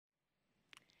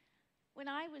When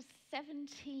I was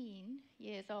 17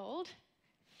 years old,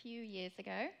 a few years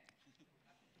ago,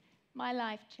 my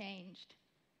life changed.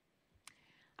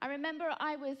 I remember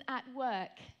I was at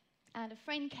work and a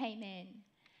friend came in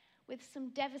with some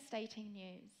devastating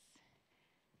news.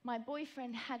 My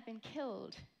boyfriend had been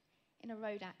killed in a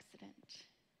road accident.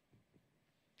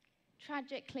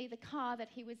 Tragically, the car that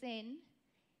he was in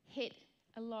hit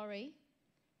a lorry,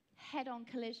 head-on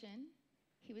collision.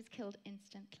 He was killed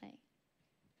instantly.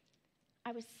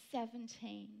 I was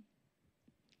 17.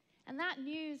 And that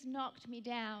news knocked me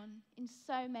down in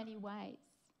so many ways.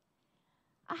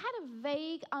 I had a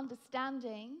vague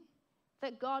understanding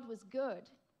that God was good.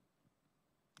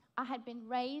 I had been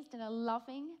raised in a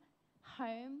loving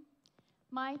home.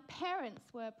 My parents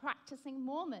were practicing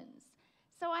Mormons,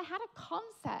 so I had a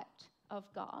concept of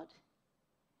God.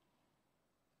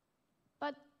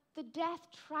 But the death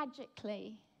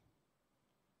tragically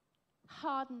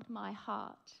hardened my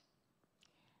heart.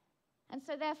 And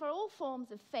so therefore all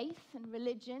forms of faith and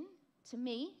religion, to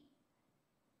me,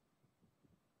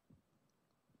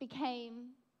 became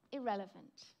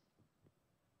irrelevant.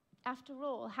 After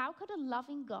all, how could a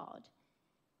loving God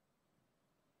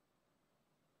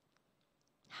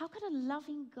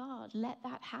let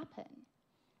that happen?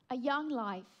 A young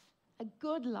life, a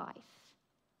good life,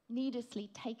 needlessly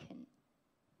taken.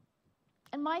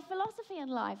 And my philosophy in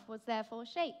life was therefore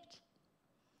shaped.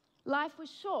 Life was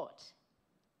short.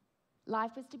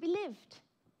 Life was to be lived.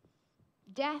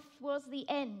 Death was the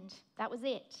end. That was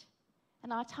it.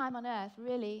 And our time on earth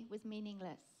really was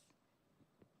meaningless.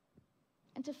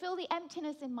 And to fill the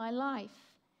emptiness in my life,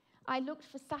 I looked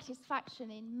for satisfaction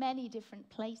in many different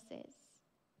places.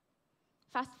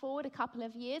 Fast forward a couple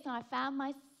of years, and I found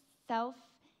myself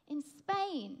in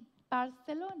Spain,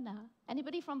 Barcelona.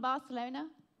 Anybody from Barcelona?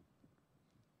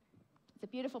 It's a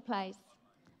beautiful place.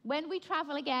 When we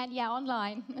travel again,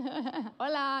 online.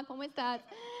 Hola, ¿cómo estás?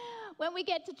 When we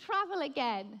get to travel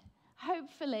again,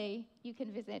 hopefully you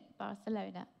can visit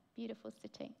Barcelona. Beautiful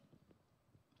city.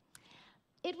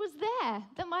 It was there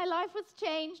that my life was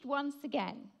changed once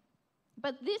again.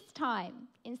 But this time,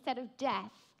 instead of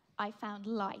death, I found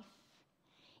life.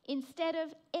 Instead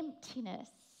of emptiness,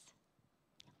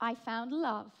 I found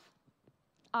love.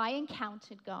 I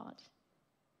encountered God.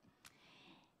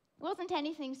 It wasn't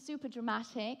anything super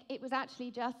dramatic. It was actually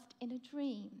just in a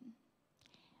dream.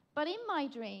 But in my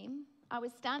dream, I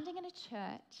was standing in a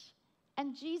church,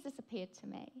 and Jesus appeared to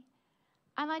me.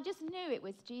 And I just knew it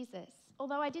was Jesus,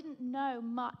 although I didn't know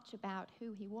much about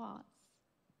who he was.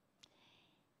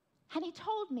 And he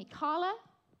told me, Karla,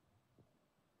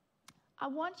 I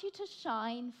want you to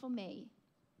shine for me.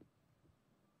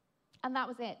 And that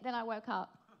was it. Then I woke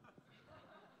up.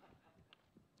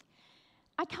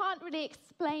 I can't really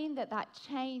explain that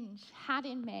change had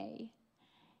in me.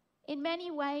 In many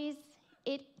ways,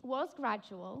 it was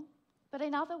gradual, but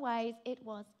in other ways, it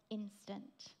was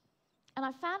instant. And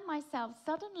I found myself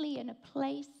suddenly in a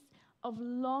place of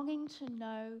longing to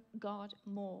know God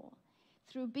more.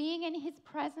 Through being in his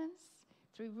presence,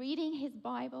 through reading his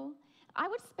Bible, I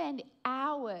would spend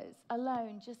hours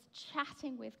alone just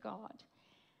chatting with God.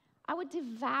 I would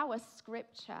devour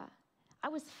scripture. I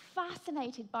was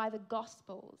fascinated by the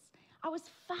Gospels. I was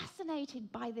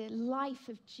fascinated by the life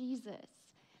of Jesus,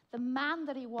 the man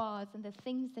that he was and the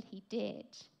things that he did.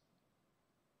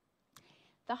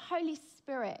 The Holy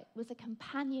Spirit was a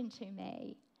companion to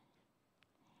me.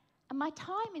 And my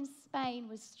time in Spain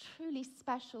was truly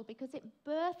special because it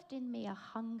birthed in me a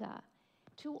hunger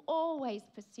to always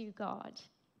pursue God,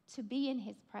 to be in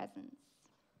his presence.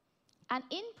 And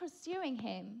in pursuing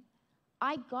him,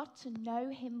 I got to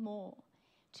know him more,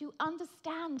 to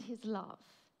understand his love.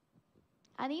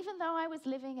 And even though I was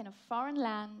living in a foreign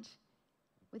land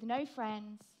with no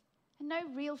friends and no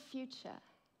real future,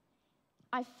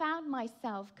 I found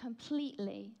myself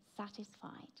completely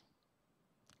satisfied.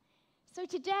 So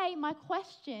today, my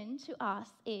question to us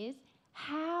is,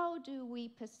 how do we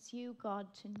pursue God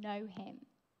to know him?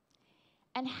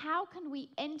 And how can we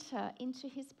enter into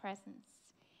his presence,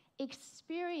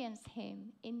 experience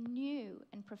him in new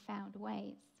and profound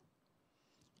ways?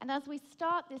 And as we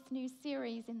start this new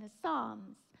series in the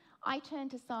Psalms, I turn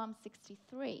to Psalm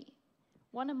 63,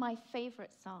 one of my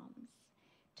favorite Psalms,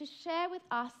 to share with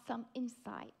us some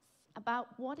insights about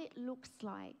what it looks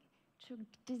like to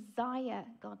desire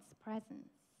God's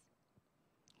presence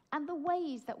and the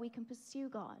ways that we can pursue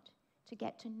God to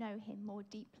get to know him more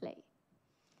deeply.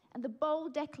 And the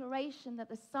bold declaration that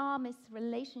the psalmist's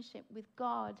relationship with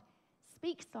God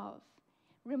speaks of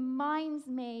reminds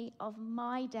me of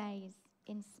my days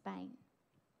in Spain,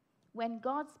 when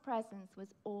God's presence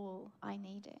was all I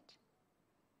needed.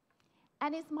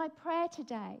 And it's my prayer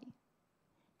today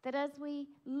that as we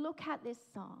look at this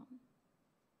psalm,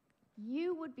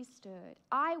 you would be stirred,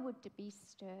 I would be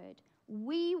stirred,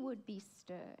 we would be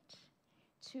stirred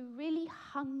to really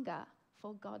hunger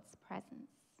for God's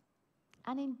presence.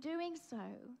 And in doing so,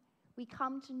 we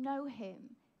come to know him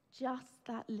just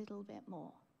that little bit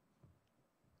more.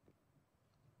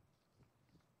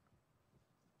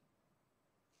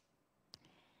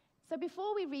 So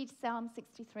before we read Psalm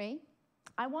 63,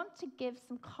 I want to give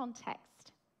some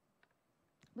context.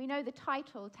 We know the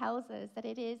title tells us that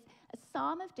it is a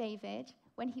Psalm of David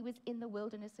when he was in the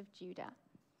wilderness of Judah.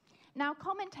 Now,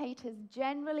 commentators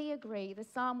generally agree the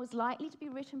psalm was likely to be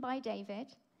written by David,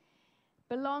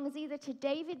 belongs either to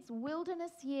David's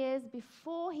wilderness years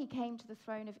before he came to the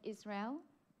throne of Israel,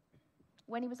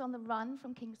 when he was on the run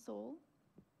from King Saul,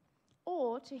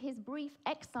 or to his brief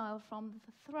exile from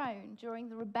the throne during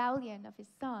the rebellion of his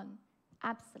son,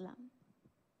 Absalom.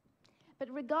 But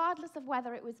regardless of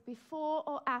whether it was before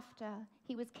or after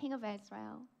he was king of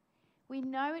Israel, we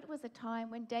know it was a time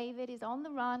when David is on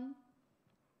the run,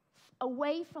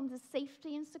 away from the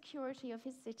safety and security of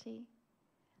his city,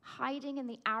 hiding in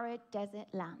the arid desert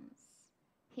lands,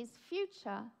 his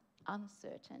future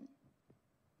uncertain.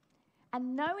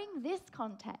 And knowing this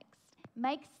context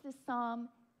makes the psalm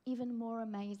even more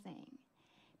amazing,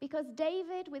 because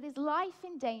David, with his life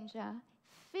in danger,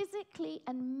 physically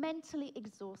and mentally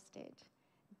exhausted,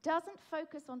 doesn't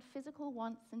focus on physical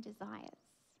wants and desires,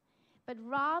 but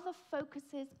rather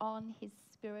focuses on his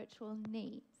spiritual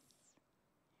needs.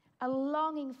 A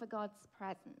longing for God's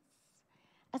presence,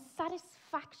 a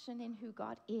satisfaction in who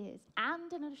God is,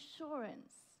 and an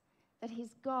assurance that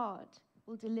his God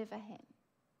will deliver him.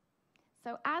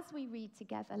 So as we read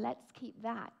together, let's keep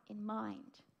that in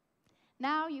mind.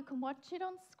 Now you can watch it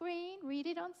on screen, read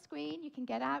it on screen. You can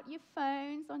get out your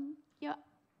phones, on your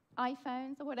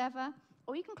iPhones or whatever,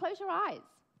 or you can close your eyes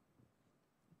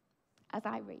as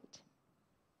I read.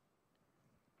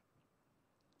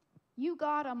 You,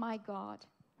 God, are my God.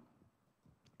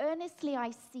 Earnestly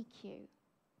I seek you.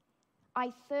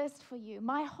 I thirst for you.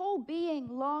 My whole being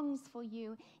longs for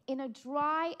you in a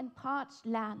dry and parched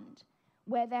land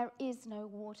where there is no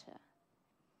water.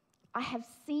 I have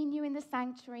seen you in the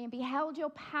sanctuary and beheld your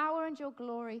power and your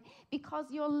glory, because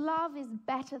your love is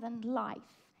better than life.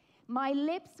 My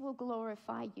lips will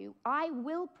glorify you. I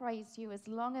will praise you as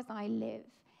long as I live.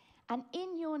 And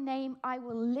in your name I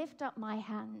will lift up my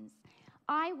hands.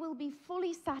 I will be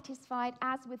fully satisfied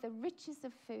as with the richest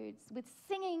of foods. With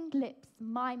singing lips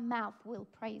my mouth will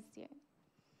praise you.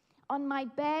 On my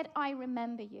bed I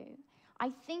remember you.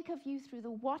 I think of you through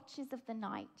the watches of the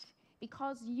night,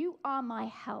 because you are my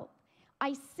help.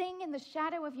 I sing in the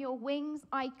shadow of your wings.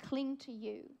 I cling to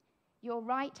you. Your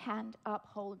right hand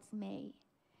upholds me.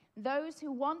 Those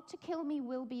who want to kill me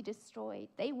will be destroyed.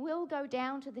 They will go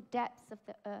down to the depths of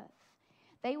the earth.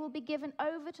 They will be given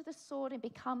over to the sword and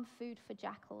become food for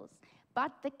jackals.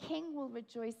 But the king will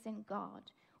rejoice in God.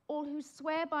 All who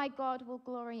swear by God will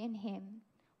glory in him,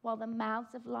 while the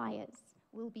mouths of liars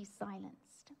will be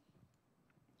silenced.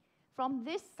 From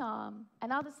this psalm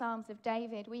and other psalms of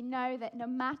David, we know that no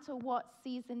matter what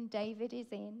season David is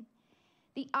in,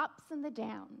 the ups and the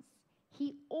downs,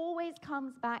 he always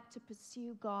comes back to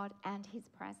pursue God and his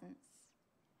presence.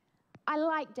 I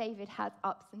like David has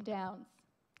ups and downs.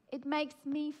 It makes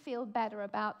me feel better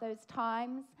about those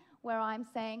times where I'm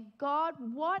saying, God,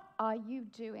 what are you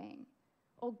doing?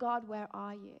 Or God, where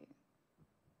are you?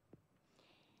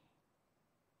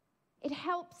 It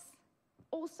helps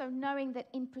also knowing that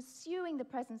in pursuing the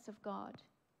presence of God,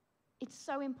 it's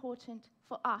so important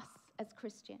for us as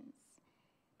Christians,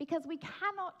 because we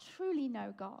cannot truly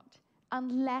know God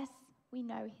unless we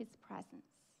know his presence.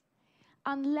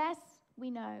 Unless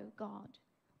we know God,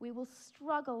 we will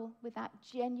struggle with that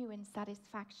genuine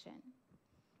satisfaction.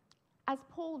 As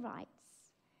Paul writes,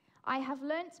 I have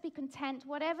learned to be content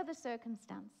whatever the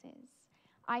circumstances.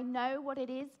 I know what it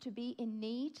is to be in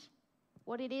need,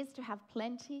 what it is to have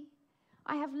plenty.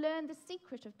 I have learned the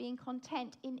secret of being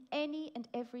content in any and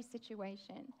every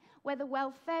situation, whether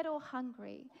well-fed or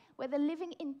hungry, whether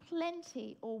living in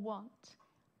plenty or want.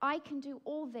 I can do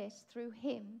all this through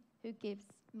him who gives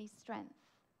me strength.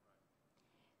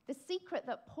 The secret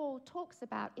that Paul talks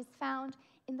about is found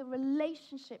in the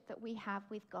relationship that we have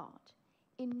with God,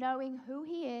 in knowing who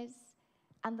he is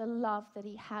and the love that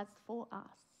he has for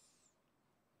us.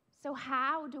 So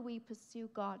how do we pursue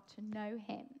God to know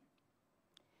him?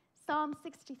 Psalm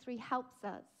 63 helps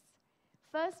us.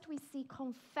 First, we see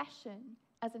confession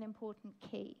as an important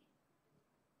key.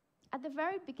 At the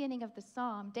very beginning of the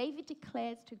psalm, David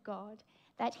declares to God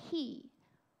that he,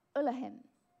 Elohim,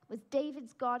 was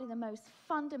David's God in the most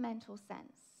fundamental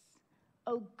sense.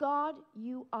 "O God,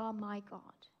 you are my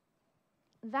God."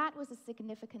 That was a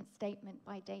significant statement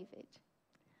by David.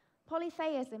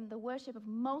 Polytheism, the worship of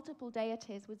multiple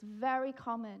deities, was very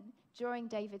common during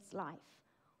David's life.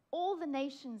 All the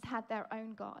nations had their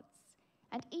own gods,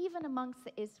 and even amongst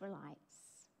the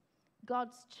Israelites,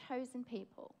 God's chosen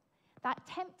people, that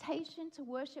temptation to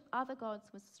worship other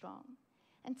gods was strong.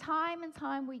 And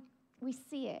time we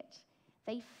see it.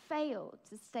 They failed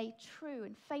to stay true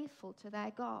and faithful to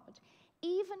their God,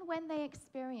 even when they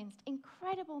experienced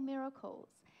incredible miracles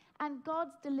and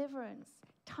God's deliverance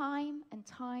time and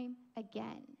time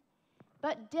again.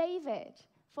 But David,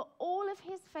 for all of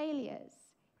his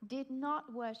failures, did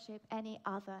not worship any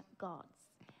other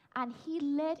gods. And he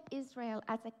led Israel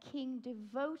as a king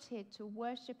devoted to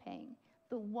worshiping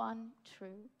the one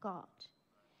true God.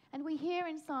 And we hear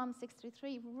in Psalm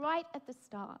 63, right at the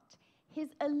start, his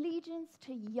allegiance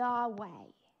to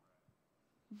Yahweh.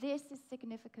 This is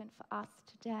significant for us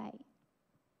today.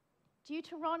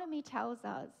 Deuteronomy tells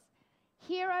us,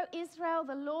 "Hear, O Israel,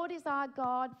 the Lord is our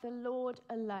God, the Lord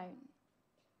alone.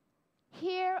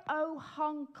 Hear, O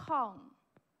Hong Kong,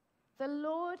 the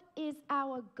Lord is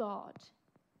our God,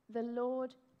 the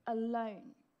Lord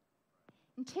alone."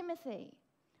 In Timothy,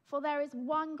 "For there is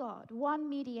one God, one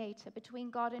mediator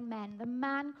between God and men, the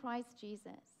man Christ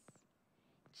Jesus."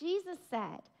 Jesus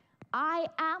said, "I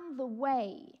am the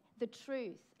way, the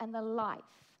truth, and the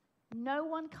life. No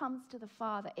one comes to the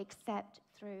Father except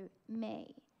through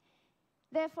me."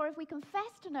 Therefore, if we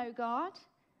confess to know God,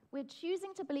 we're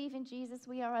choosing to believe in Jesus,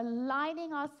 we are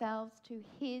aligning ourselves to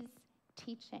his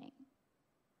teaching.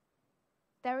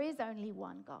 There is only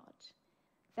one God.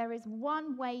 There is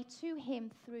one way to him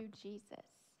through Jesus.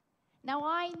 Now,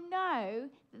 I know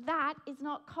that is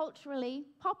not culturally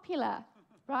popular,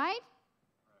 right?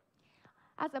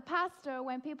 As a pastor,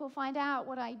 when people find out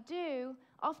what I do,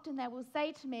 often they will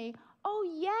say to me, "Oh,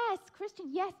 yes,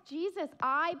 Christian, yes, Jesus.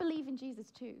 I believe in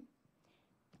Jesus too.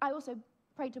 I also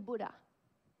pray to Buddha."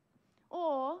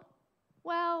 Or,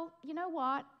 "Well, you know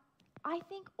what? I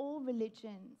think all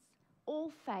religions, all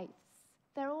faiths,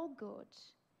 they're all good.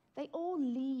 They all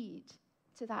lead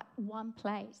to that one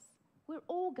place. We're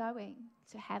all going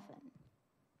to heaven."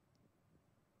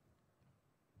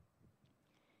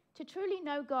 To truly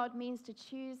know God means to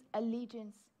choose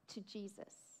allegiance to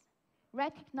Jesus,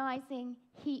 recognizing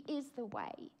he is the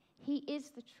way, he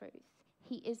is the truth,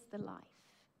 he is the life.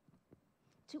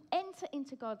 To enter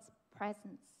into God's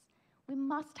presence, we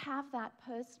must have that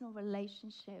personal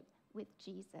relationship with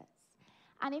Jesus.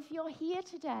 And if you're here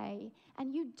today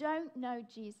and you don't know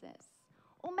Jesus,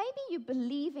 or maybe you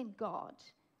believe in God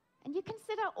and you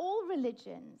consider all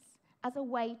religions as a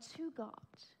way to God,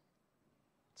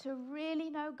 to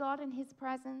really know God and his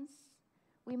presence,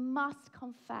 we must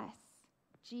confess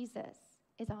Jesus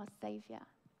is our Savior.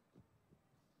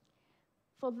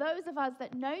 For those of us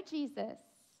that know Jesus,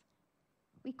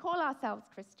 we call ourselves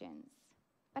Christians.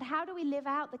 But how do we live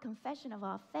out the confession of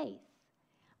our faith?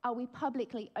 Are we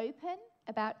publicly open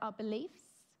about our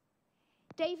beliefs?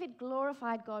 David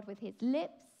glorified God with his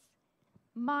lips.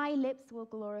 "My lips will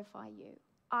glorify you.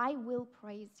 I will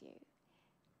praise you."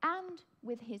 And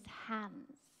with his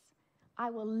hands, "I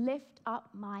will lift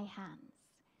up my hands."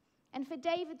 And for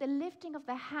David, the lifting of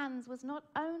the hands was not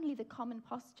only the common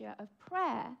posture of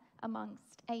prayer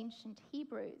amongst ancient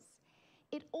Hebrews,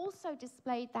 it also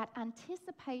displayed that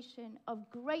anticipation of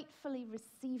gratefully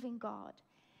receiving God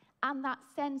and that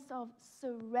sense of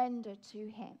surrender to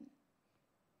him.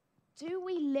 Do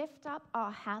we lift up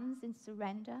our hands in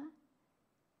surrender?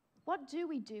 What do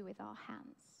we do with our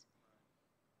hands?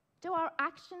 Do our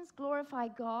actions glorify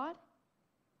God?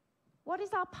 What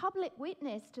is our public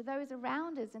witness to those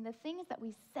around us and the things that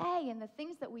we say and the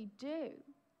things that we do?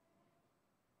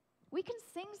 We can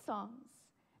sing songs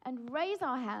and raise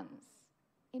our hands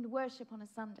in worship on a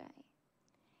Sunday.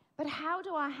 But how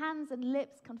do our hands and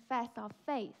lips confess our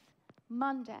faith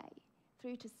Monday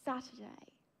through to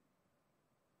Saturday?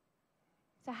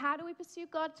 So how do we pursue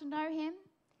God to know him?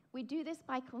 We do this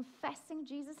by confessing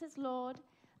Jesus as Lord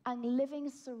and living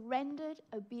surrendered,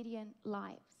 obedient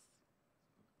lives.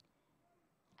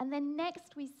 And then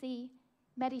next we see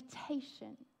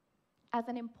meditation as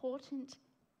an important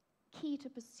key to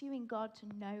pursuing God to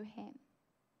know him.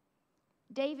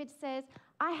 David says,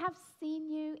 "I have seen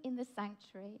you in the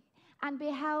sanctuary and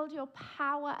beheld your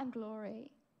power and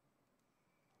glory."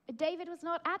 But David was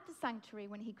not at the sanctuary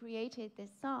when he created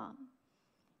this psalm.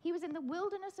 He was in the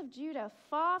wilderness of Judah,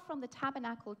 far from the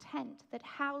tabernacle tent that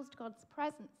housed God's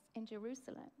presence in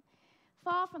Jerusalem,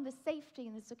 far from the safety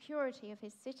and the security of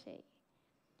his city.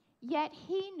 Yet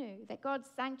he knew that God's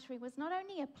sanctuary was not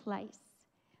only a place,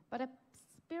 but a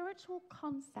spiritual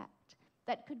concept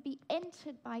that could be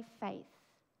entered by faith,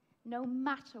 no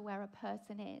matter where a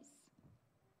person is.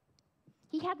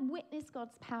 He had witnessed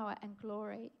God's power and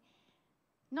glory,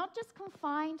 not just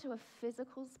confined to a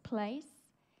physical place.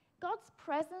 God's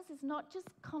presence is not just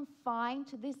confined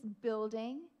to this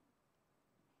building,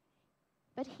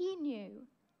 but he knew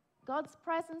God's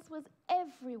presence was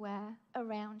everywhere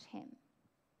around him.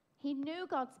 He knew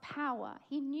God's power.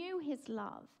 He knew his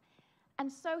love.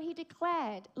 And so he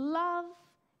declared, "Love,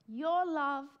 your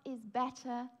love is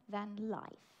better than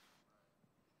life."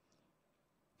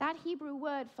 That Hebrew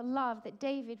word for love that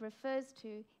David refers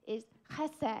to is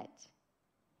chesed.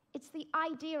 It's the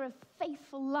idea of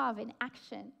faithful love in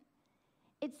action.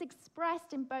 It's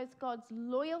expressed in both God's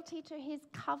loyalty to his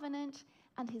covenant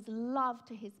and his love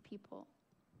to his people.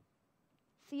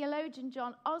 Theologian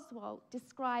John Oswalt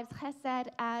describes chesed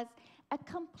as a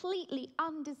completely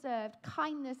undeserved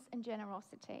kindness and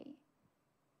generosity.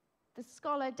 The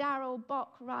scholar Darrell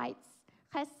Bock writes,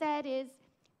 chesed is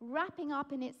wrapping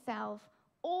up in itself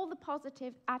all the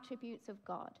positive attributes of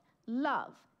God: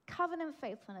 love, covenant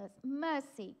faithfulness,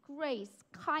 mercy, grace,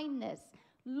 kindness,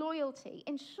 loyalty.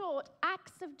 In short,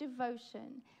 acts of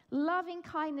devotion, loving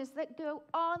kindness that go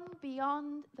on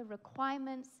beyond the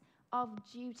requirements of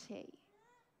duty.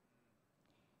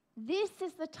 This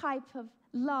is the type of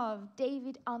love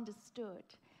David understood,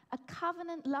 a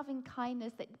covenant loving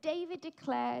kindness that David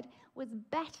declared was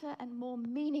better and more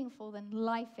meaningful than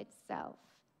life itself.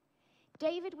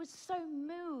 David was so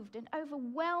moved and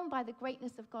overwhelmed by the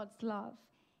greatness of God's love.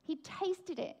 He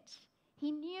tasted it.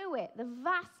 He knew it, the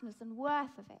vastness and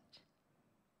worth of it.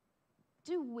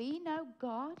 Do we know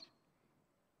God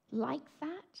like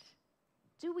that?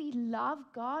 Do we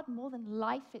love God more than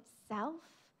life itself?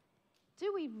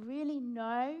 Do we really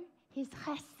know his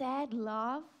chesed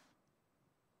love?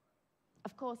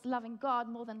 Of course, loving God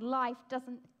more than life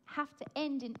doesn't have to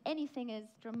end in anything as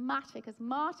dramatic as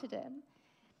martyrdom.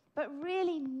 But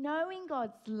really knowing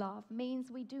God's love means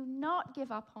we do not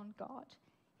give up on God,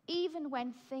 even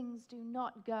when things do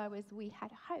not go as we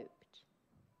had hoped.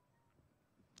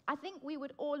 I think we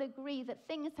would all agree that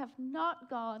things have not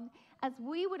gone as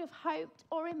we would have hoped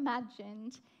or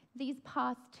imagined these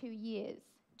past 2 years.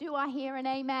 Do I hear an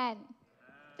amen?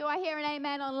 Do I hear an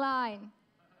amen online?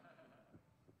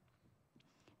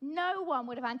 No one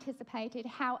would have anticipated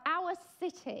how our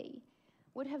city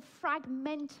would have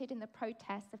fragmented in the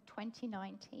protests of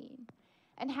 2019,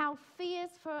 and how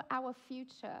fears for our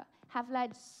future have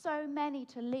led so many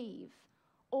to leave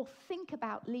or think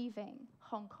about leaving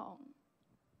Hong Kong,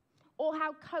 or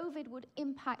how COVID would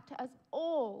impact us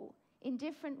all in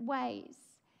different ways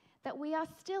that we are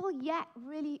still yet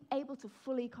really able to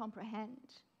fully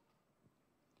comprehend.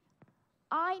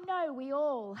 I know we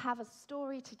all have a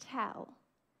story to tell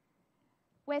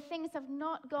where things have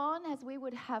not gone as we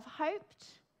would have hoped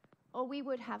or we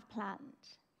would have planned.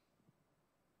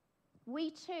 We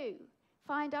too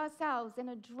find ourselves in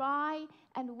a dry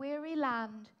and weary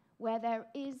land where there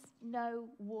is no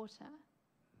water.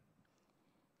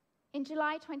 In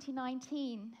July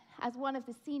 2019, as one of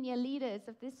the senior leaders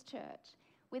of this church,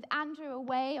 with Andrew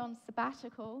away on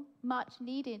sabbatical, much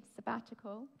needed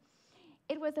sabbatical,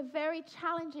 it was a very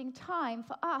challenging time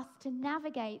for us to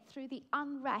navigate through the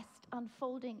unrest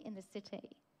unfolding in the city,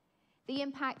 the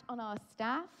impact on our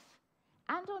staff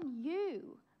and on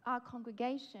you, our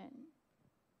congregation.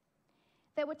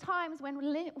 There were times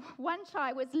when Wan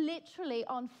Chai was literally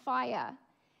on fire,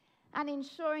 and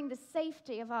ensuring the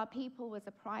safety of our people was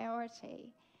a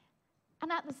priority.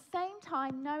 And at the same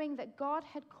time, knowing that God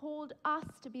had called us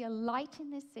to be a light in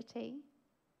this city,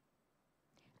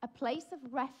 a place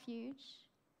of refuge,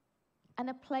 and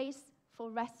a place for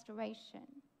restoration.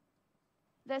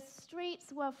 The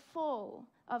streets were full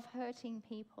of hurting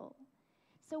people.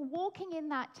 So walking in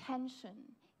that tension,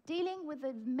 dealing with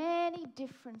the many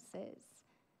differences,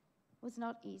 was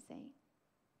not easy.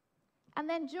 And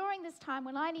then during this time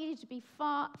when I needed to be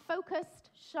focused,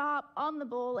 sharp, on the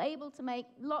ball, able to make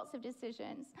lots of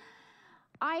decisions,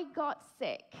 I got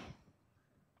sick.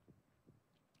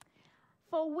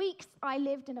 For weeks, I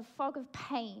lived in a fog of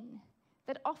pain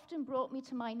that often brought me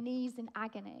to my knees in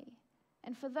agony.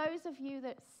 And for those of you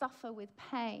that suffer with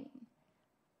pain,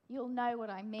 you'll know what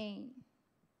I mean.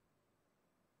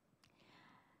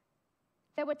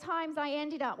 There were times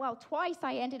twice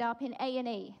I ended up in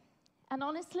A&E. And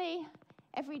honestly,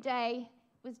 every day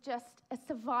was just a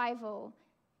survival,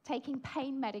 taking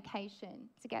pain medication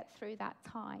to get through that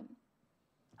time.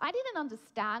 I didn't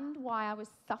understand why I was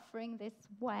suffering this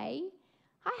way.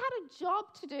 I had a job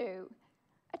to do,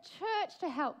 a church to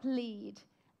help lead,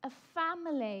 a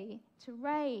family to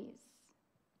raise.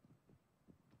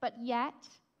 But yet,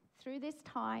 through this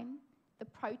time, the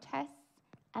protests,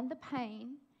 and the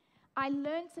pain, I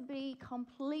learned to be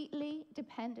completely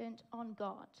dependent on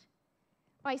God.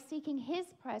 By seeking his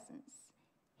presence,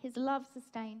 his love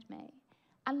sustained me.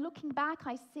 And looking back,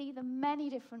 I see the many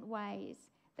different ways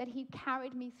that he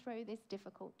carried me through this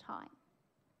difficult time.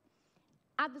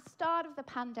 At the start of the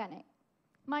pandemic,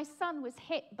 my son was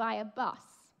hit by a bus.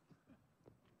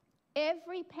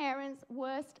 Every parent's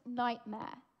worst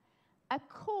nightmare. A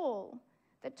call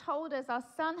that told us our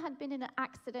son had been in an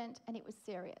accident and it was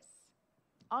serious.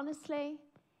 Honestly,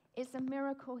 it's a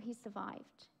miracle he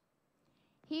survived.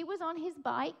 He was on his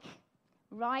bike,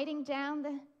 riding down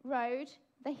the road,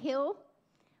 the hill,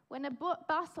 when a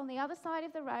bus on the other side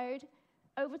of the road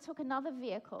overtook another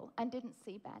vehicle and didn't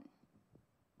see Ben.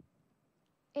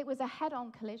 It was a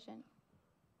head-on collision.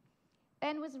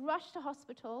 Ben was rushed to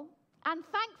hospital, and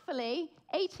thankfully,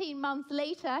 18 months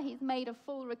later, he's made a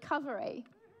full recovery.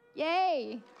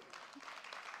 Yay!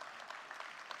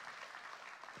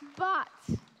 But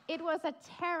it was a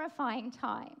terrifying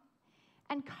time,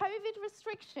 and COVID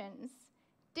restrictions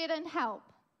didn't help.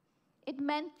 It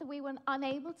meant that we were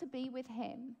unable to be with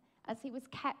him as he was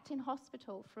kept in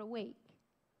hospital for a week.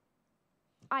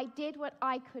 I did what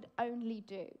I could only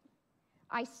do.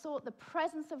 I sought the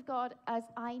presence of God as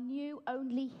I knew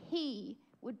only he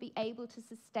would be able to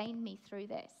sustain me through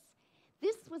this.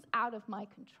 This was out of my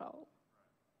control.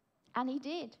 And he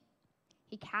did.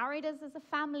 He carried us as a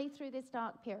family through this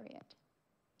dark period.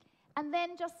 And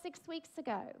then just 6 weeks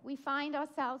ago, we find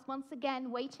ourselves once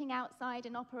again waiting outside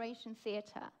an operation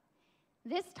theatre.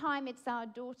 This time it's our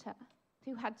daughter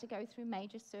who had to go through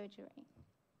major surgery.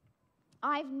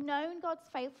 I've known God's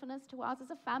faithfulness to us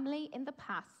as a family in the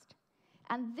past,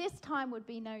 and this time would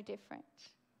be no different.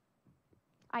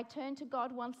 I turn to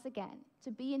God once again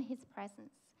to be in his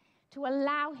presence, to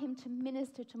allow him to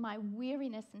minister to my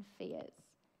weariness and fears.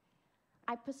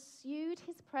 I pursued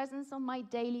his presence on my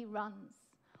daily runs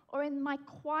or in my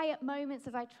quiet moments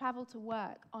as I travel to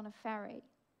work on a ferry.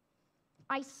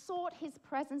 I sought his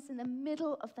presence in the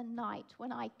middle of the night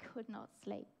when I could not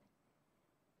sleep.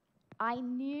 I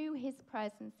knew his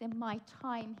presence in my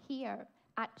time here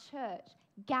at church,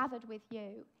 gathered with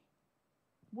you,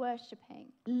 worshiping,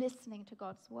 listening to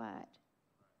God's word.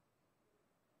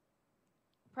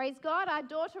 Praise God, our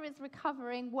daughter is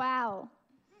recovering well.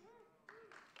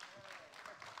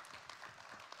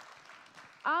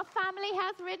 Our family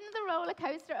has ridden the roller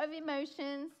coaster of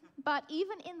emotions, but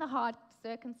even in the hard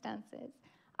circumstances,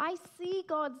 I see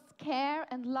God's care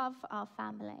and love for our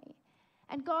family.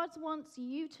 And God wants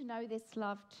you to know this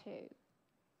love too.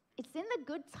 It's in the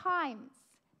good times,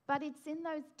 but it's in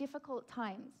those difficult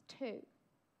times too.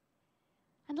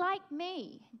 And like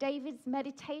me, David's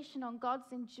meditation on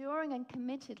God's enduring and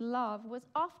committed love was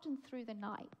often through the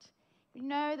night. You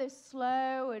know, those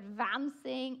slow,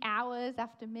 advancing hours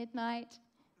after midnight.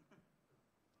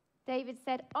 David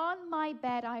said, "On my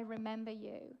bed I remember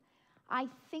you. I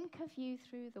think of you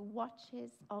through the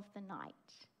watches of the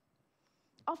night."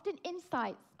 Often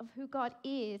insights of who God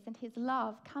is and his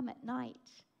love come at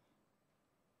night.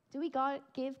 Do we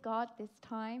give God this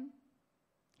time?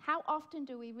 How often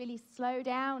do we really slow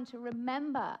down to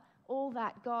remember all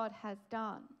that God has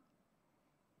done?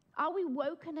 Are we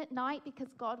woken at night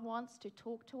because God wants to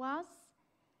talk to us?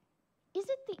 Is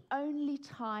it the only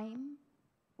time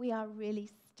we are really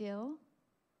still?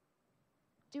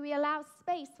 Do we allow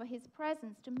space for his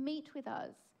presence to meet with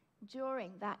us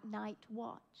during that night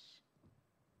watch?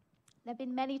 There have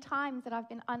been many times that I've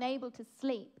been unable to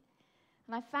sleep,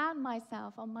 and I found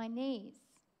myself on my knees,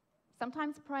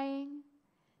 sometimes praying,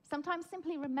 sometimes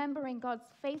simply remembering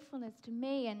God's faithfulness to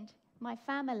me and my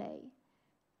family.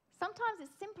 Sometimes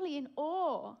it's simply in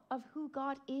awe of who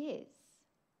God is.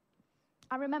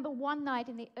 I remember one night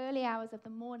in the early hours of the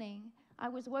morning, I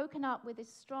was woken up with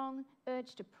this strong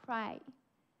urge to pray.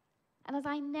 And as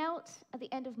I knelt at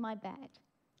the end of my bed,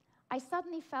 I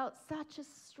suddenly felt such a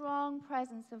strong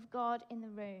presence of God in the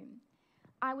room.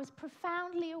 I was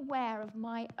profoundly aware of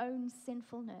my own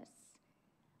sinfulness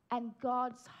and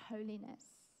God's holiness.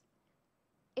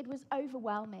 It was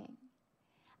overwhelming,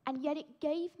 and yet it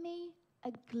gave me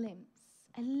a glimpse,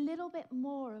 a little bit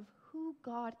more of who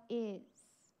God is.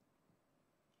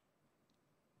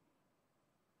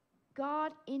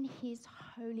 God in his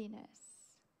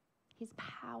holiness, his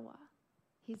power,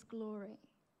 his glory.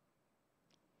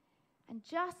 And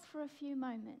just for a few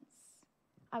moments,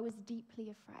 I was deeply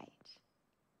afraid.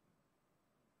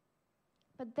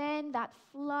 But then that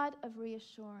flood of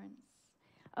reassurance,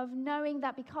 of knowing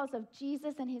that because of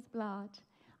Jesus and his blood,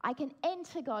 I can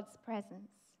enter God's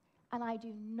presence and I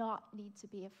do not need to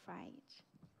be afraid.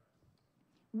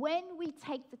 when we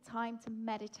take the time to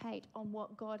meditate on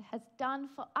what God has done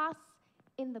for us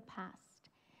in the past,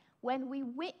 when we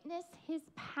witness his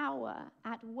power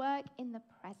at work in the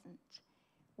present,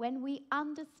 when we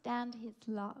understand his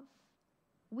love,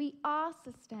 we are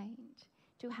sustained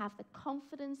to have the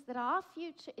confidence that our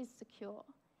future is secure,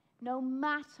 no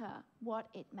matter what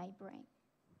it may bring.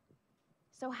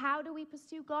 So how do we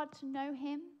pursue God to know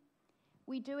him?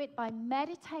 We do it by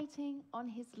meditating on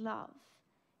his love,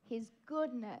 his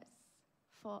goodness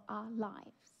for our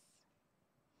lives.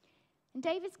 And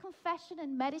David's confession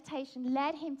and meditation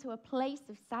led him to a place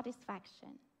of satisfaction.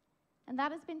 And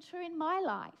that has been true in my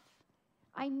life.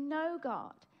 I know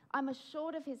God. I'm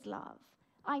assured of his love.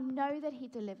 I know that he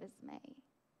delivers me.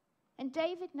 And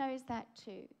David knows that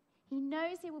too. He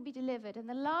knows he will be delivered. And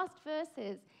the last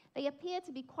verses, they appear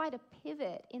to be quite a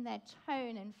pivot in their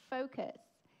tone and focus.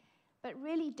 But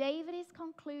really, David is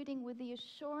concluding with the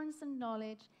assurance and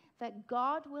knowledge that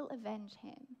God will avenge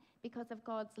him because of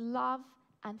God's love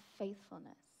and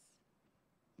faithfulness.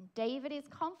 And David is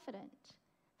confident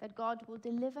that God will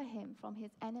deliver him from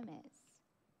his enemies.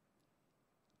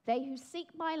 They who seek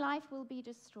my life will be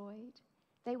destroyed.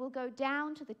 They will go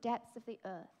down to the depths of the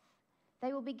earth.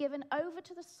 They will be given over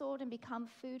to the sword and become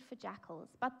food for jackals.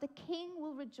 But the king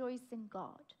will rejoice in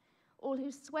God. All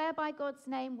who swear by God's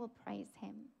name will praise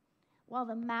him, while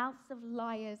the mouths of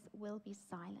liars will be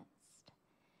silenced.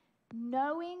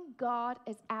 Knowing God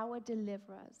as our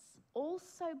deliverers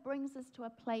also brings us to a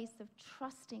place of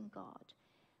trusting God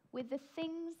with the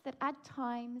things that at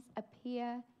times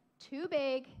appear too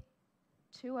big,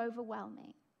 too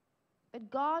overwhelming. But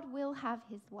God will have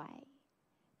his way.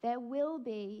 There will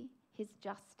be his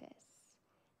justice.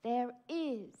 There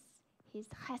is his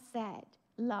chesed,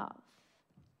 love.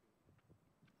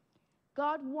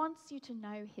 God wants you to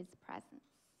know his presence.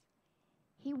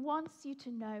 He wants you to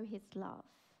know his love.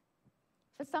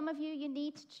 For some of you, you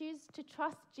need to choose to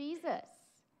trust Jesus.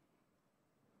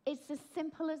 It's as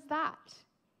simple as that.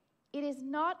 It is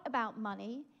not about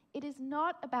money. It is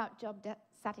not about job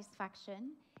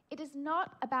satisfaction. It is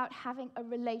not about having a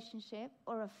relationship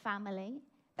or a family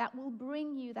that will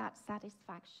bring you that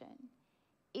satisfaction.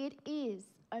 It is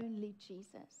only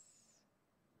Jesus.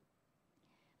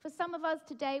 For some of us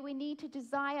today, we need to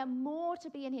desire more to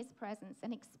be in his presence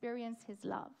and experience his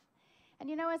love. And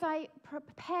you know, as I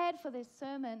prepared for this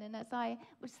sermon and as I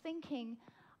was thinking,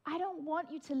 I don't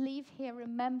want you to leave here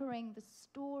remembering the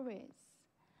stories.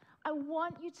 I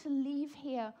want you to leave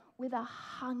here with a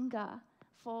hunger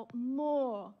for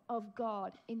more of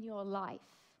God in your life.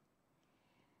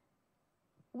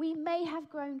 We may have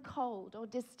grown cold or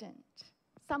distant.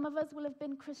 Some of us will have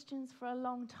been Christians for a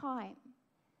long time.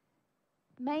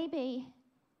 Maybe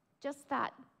just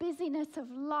that busyness of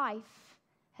life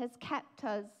has kept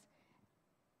us,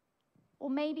 or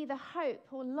maybe the hope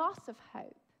or loss of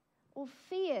hope, or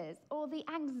fears, or the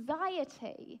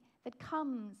anxiety that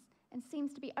comes and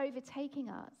seems to be overtaking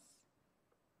us.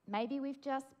 Maybe we've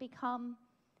just become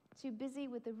too busy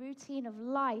with the routine of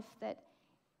life that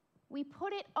we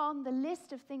put it on the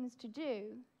list of things to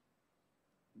do,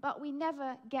 but we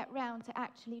never get round to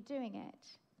actually doing it.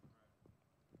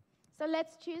 So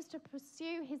let's choose to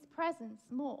pursue his presence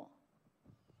more.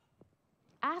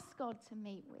 Ask God to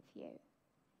meet with you.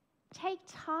 Take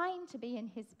time to be in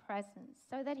his presence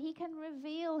so that he can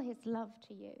reveal his love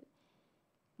to you.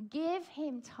 Give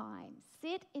him time.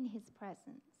 Sit in his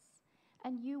presence,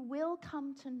 and you will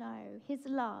come to know his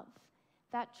love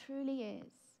that truly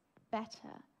is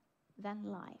better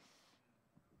than life.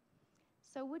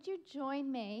 So would you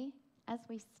join me as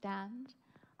we stand?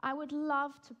 I would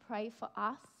love to pray for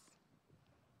us.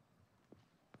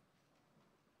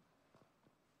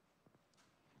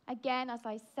 Again, as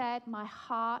I said, my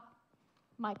heart,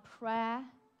 my prayer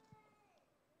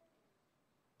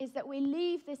is that we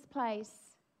leave this place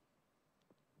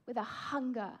with a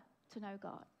hunger to know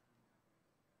God.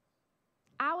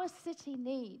 Our city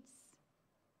needs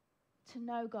to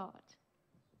know God.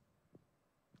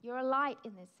 You're a light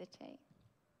in this city.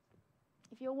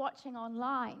 If you're watching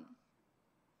online,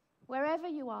 wherever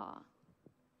you are,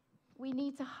 we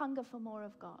need to hunger for more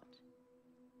of God.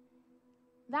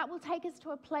 That will take us to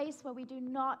a place where we do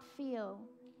not feel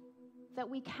that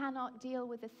we cannot deal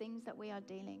with the things that we are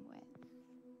dealing with.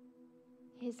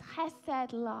 His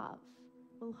chesed love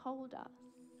will hold us.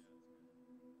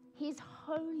 His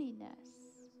holiness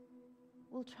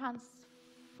will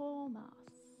transform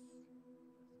us.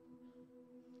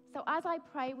 So as I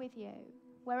pray with you,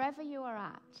 wherever you are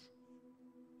at,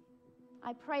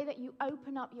 I pray that you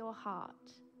open up your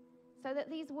heart so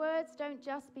that these words don't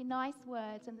just be nice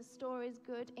words and the stories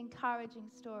good, encouraging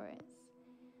stories,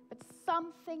 but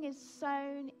something is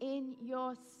sown in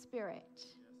your spirit.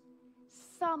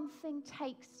 Something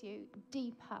takes you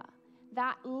deeper,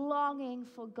 that longing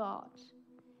for God.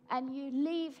 And you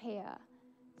leave here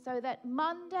so that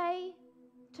Monday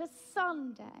to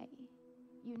Sunday,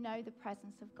 you know the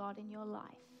presence of God in your life.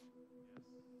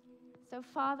 So,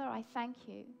 Father, I thank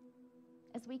you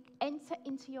as we enter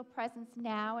into your presence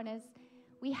now and as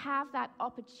we have that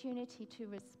opportunity to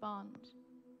respond.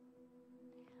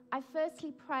 I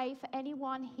firstly pray for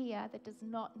anyone here that does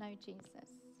not know Jesus.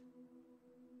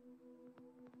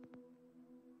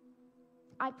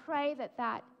 I pray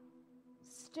that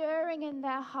stirring in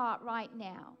their heart right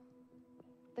now,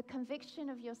 the conviction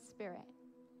of your Spirit,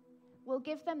 will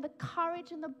give them the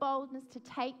courage and the boldness to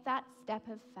take that step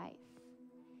of faith.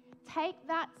 Take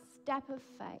that step of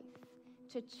faith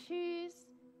to choose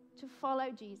to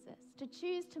follow Jesus, to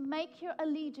choose to make your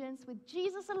allegiance with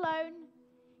Jesus alone.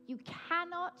 You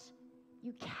cannot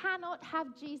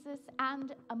have Jesus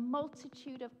and a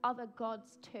multitude of other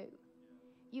gods too.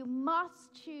 You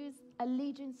must choose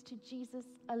allegiance to Jesus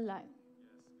alone.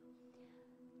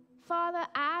 Father,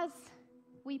 as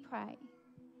we pray,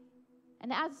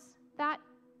 and as that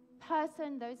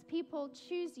person, those people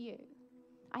choose you,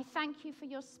 I thank you for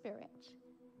your Spirit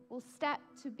will step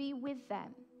to be with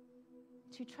them,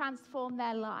 to transform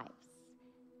their lives.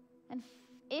 And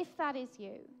if that is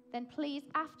you, then please,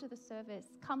 after the service,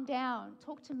 come down,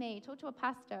 talk to me, talk to a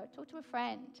pastor, talk to a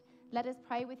friend. Let us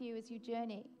pray with you as you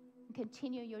journey and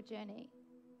continue your journey.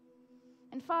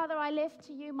 And Father, I lift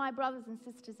to you my brothers and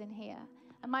sisters in here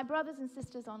and my brothers and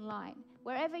sisters online,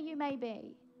 wherever you may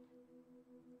be.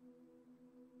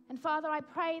 And Father, I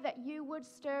pray that you would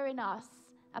stir in us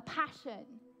a passion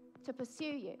to pursue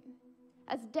you,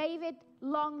 as David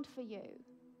longed for you,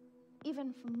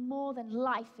 even for more than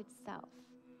life itself.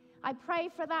 I pray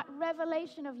for that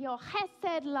revelation of your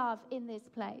chesed love in this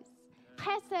place.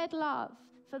 Chesed love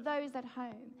for those at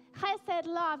home. Chesed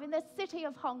love in the city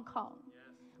of Hong Kong.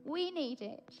 We need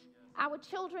it. Our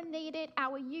children need it.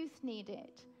 Our youth need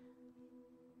it.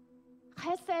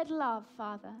 Chesed love,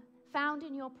 Father, found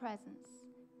in your presence.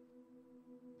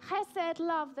 Chesed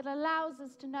love that allows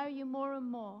us to know you more and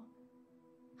more.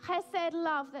 Chesed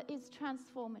love that is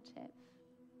transformative.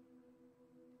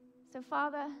 So,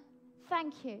 Father,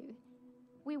 thank you.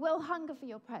 We will hunger for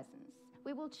your presence.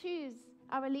 We will choose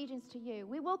our allegiance to you.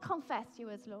 We will confess you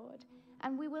as Lord.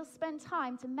 And we will spend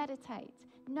time to meditate,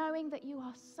 knowing that you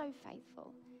are so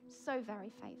faithful, so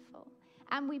very faithful.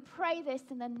 And we pray this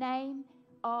in the name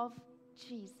of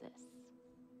Jesus.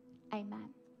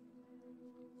 Amen.